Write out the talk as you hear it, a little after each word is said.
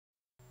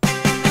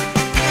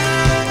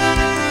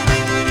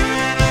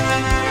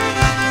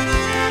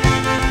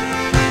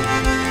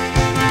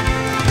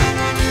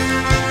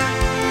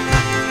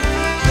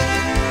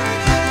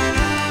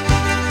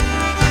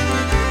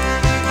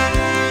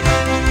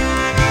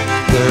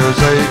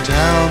There's a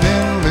town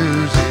in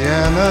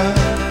Louisiana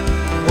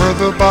where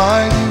the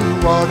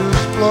bayou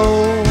waters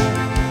flow.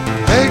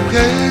 A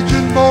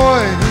Cajun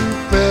boy who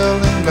fell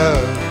in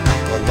love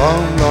a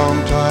long, long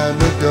time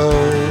ago.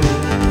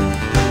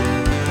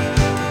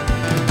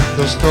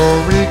 The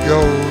story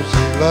goes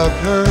he loved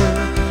her,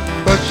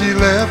 but she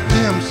left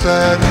him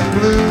sad and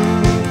blue.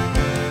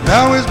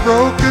 Now his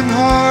broken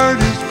heart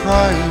is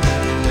crying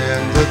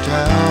in the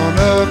town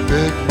of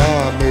Big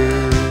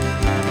Mamou.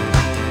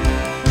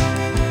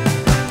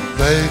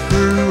 They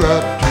grew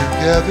up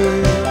together,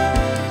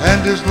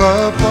 and his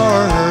love for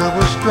her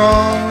was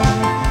strong.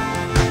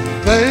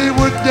 They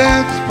would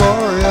dance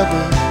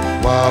forever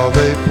while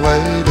they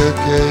played a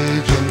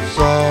Cajun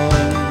song.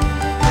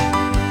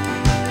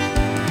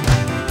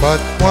 But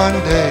one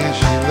day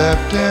she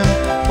left him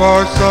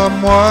for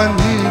someone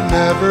he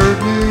never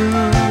knew.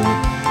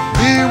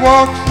 He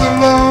walks the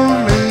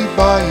lonely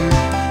bayou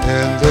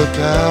in the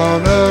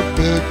town of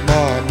Big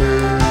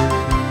Mamou.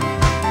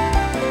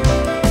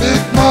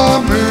 Big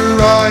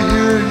Mamou, I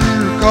hear you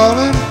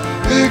calling.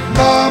 Big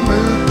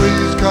Mamou,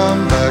 please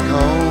come back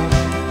home.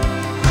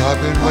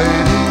 I've been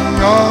waiting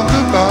on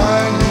the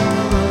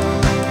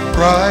bayou,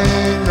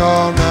 crying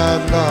all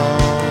night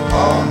long,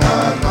 all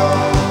night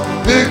long.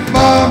 Big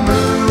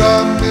Mamou, I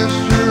miss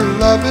your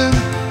loving.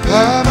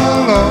 I'm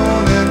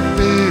alone and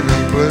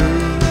feeling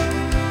blue.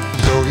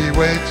 So he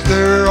waits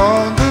there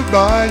on the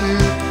bayou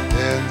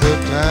in the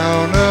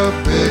town of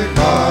Big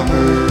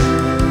Mamou.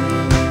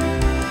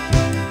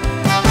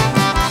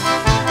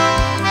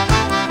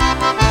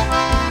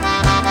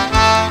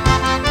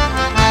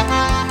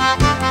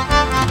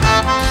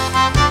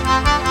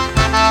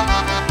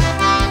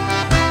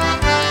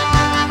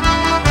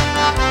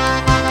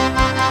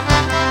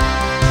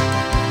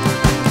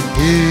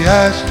 He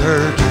asked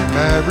her to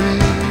marry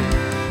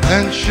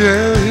and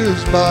share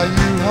his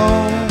bayou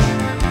home.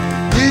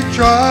 He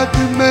tried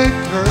to make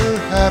her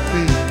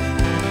happy,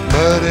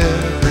 but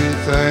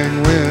everything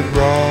went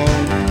wrong.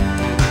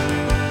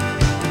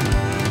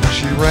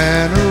 She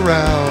ran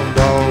around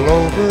all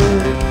over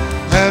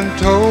and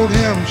told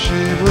him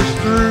she was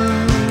through.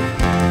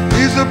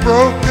 He's a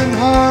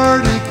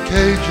broken-hearted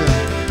Cajun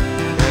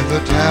in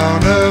the town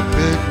of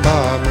Big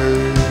Mamou.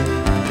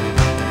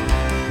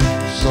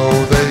 So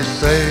they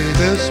say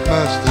this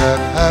must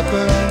have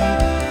happened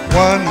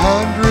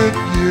 100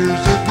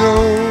 years ago.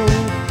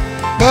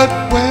 But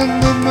when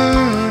the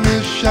moon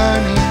is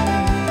shining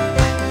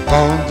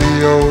on the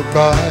old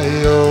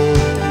bayou,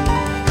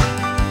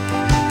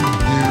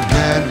 you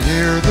can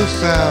hear the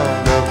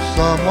sound of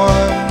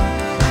someone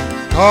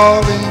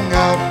calling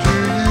out to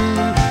you.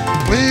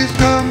 Please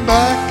come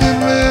back and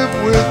live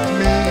with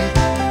me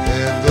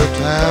in the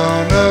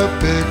town of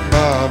Big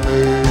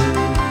Mamou.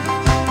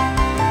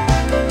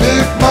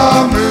 Big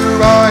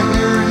Mamou, I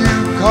hear you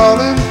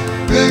calling.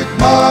 Big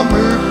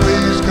Mamou,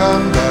 please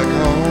come back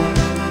home.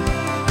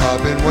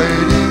 I've been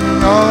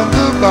waiting on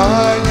the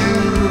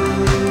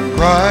bayou,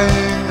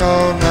 crying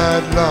all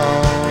night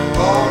long,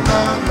 all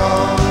night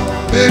long.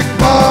 Big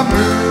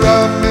Mamou, I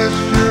miss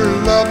your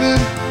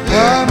loving.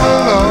 I'm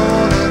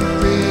alone and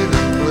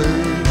feeling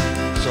blue.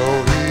 So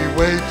he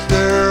waits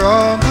there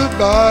on the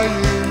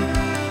bayou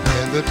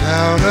in the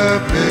town of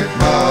Big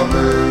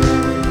Mamou.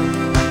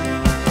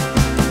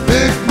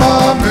 Big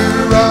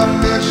Mamou, I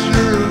miss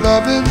your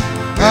loving.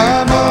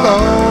 I'm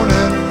alone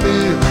and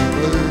feeling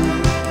blue.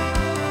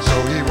 So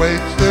he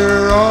waits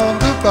there on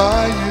the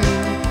bayou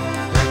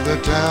in the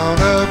town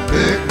of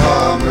Big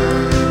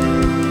Mamou.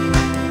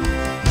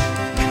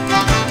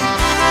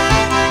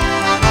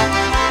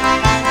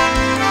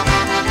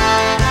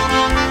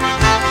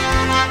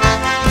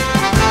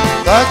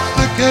 That's